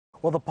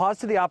Well, the pause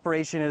to the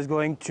operation is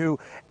going to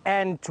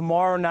end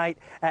tomorrow night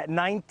at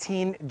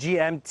 19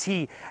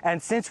 GMT.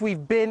 And since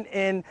we've been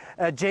in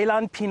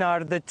Ceylan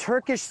Pinar, the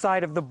Turkish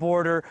side of the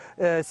border,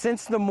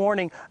 since the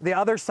morning, the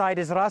other side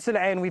is Ras Al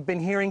Ain. We've been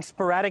hearing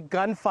sporadic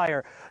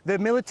gunfire. The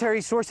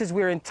military sources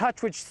we're in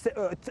touch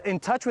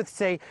with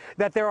say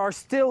that there are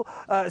still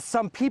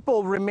some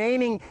people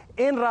remaining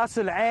in Ras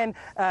Al Ain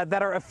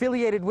that are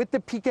affiliated with the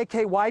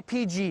PKK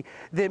YPG.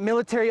 The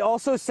military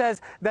also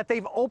says that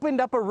they've opened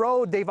up a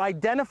road. They've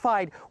identified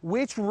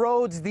which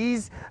roads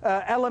these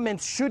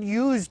elements should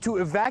use to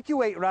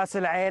evacuate Ras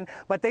Al Ain,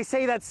 but they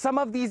say that some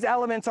of these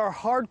elements are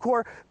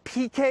hardcore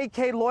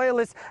PKK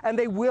loyalists and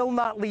they will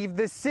not leave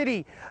the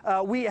city.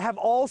 We have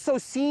also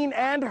seen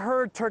and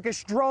heard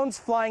Turkish drones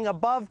flying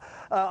above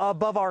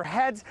our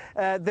heads.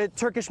 The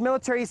Turkish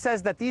military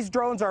says that these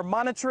drones are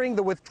monitoring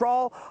the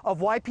withdrawal of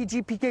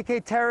YPG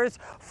PKK terrorists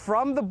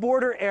from the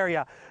border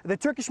area. The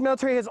Turkish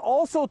military has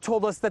also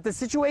told us that the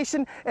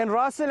situation in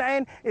Ras Al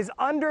Ain is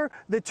under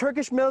the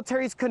Turkish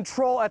military's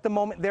control at the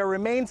moment. There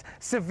remains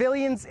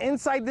civilians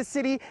inside the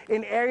city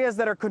in areas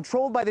that are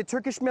controlled by the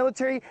Turkish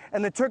military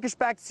and the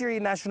Turkish-backed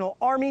Syrian National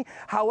Army.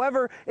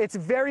 However, it's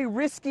very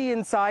risky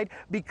inside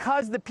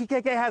because the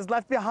PKK has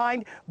left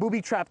behind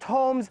booby-trapped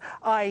homes,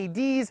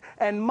 IEDs,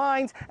 and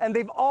mines, and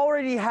they've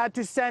already had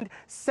to send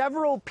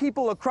several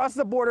people across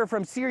the border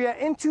from Syria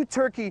into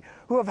Turkey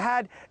who have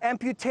had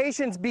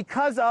amputations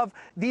because of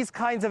these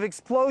kinds of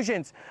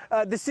explosions.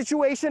 The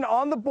situation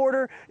on the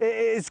border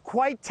is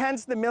quite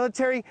tense. The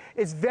military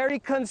is very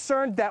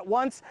concerned that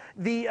once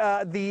the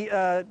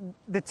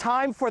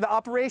time for the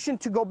operation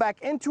to go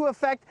back into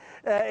effect,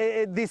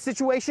 the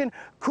situation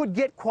could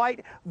get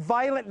quite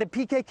violent. The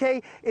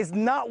PKK is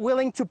not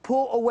willing to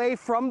pull away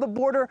from the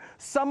border.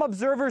 Some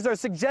observers are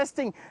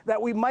suggesting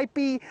that we might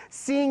be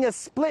seeing a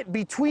split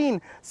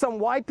between some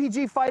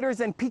YPG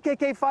fighters and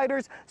PKK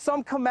fighters.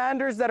 Some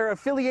commanders that are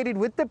affiliated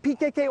with the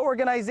PKK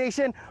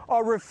organization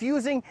are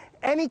refusing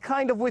any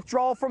kind of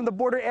withdrawal from the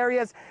border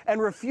areas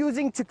and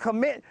refusing to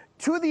commit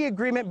to the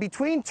agreement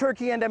between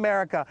Turkey and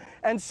America.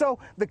 And so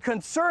the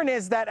concern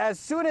is that as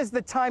soon as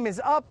the time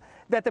is up,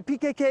 that the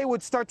PKK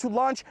would start to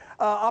launch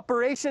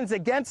operations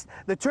against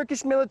the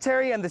Turkish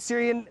military and the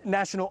Syrian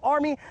National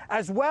Army,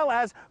 as well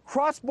as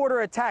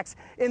cross-border attacks.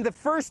 In the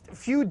first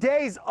few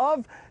days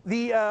of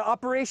the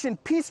Operation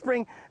Peace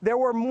Spring, there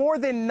were more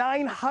than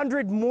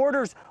 900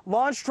 mortars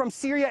launched from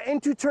Syria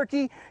into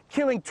Turkey,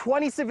 killing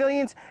 20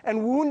 civilians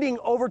and wounding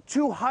over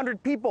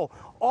 200 people.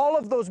 All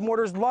of those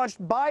mortars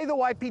launched by the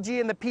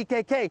YPG and the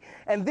PKK.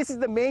 And this is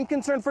the main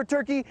concern for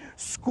Turkey.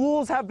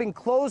 Schools have been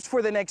closed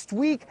for the next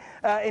week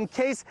in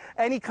case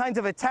any kinds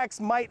of attacks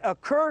might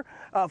occur.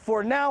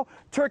 For now,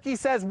 Turkey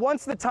says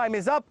once the time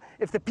is up,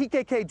 if the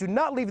PKK do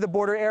not leave the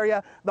border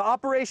area, the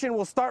operation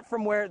will start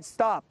from where it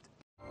stopped.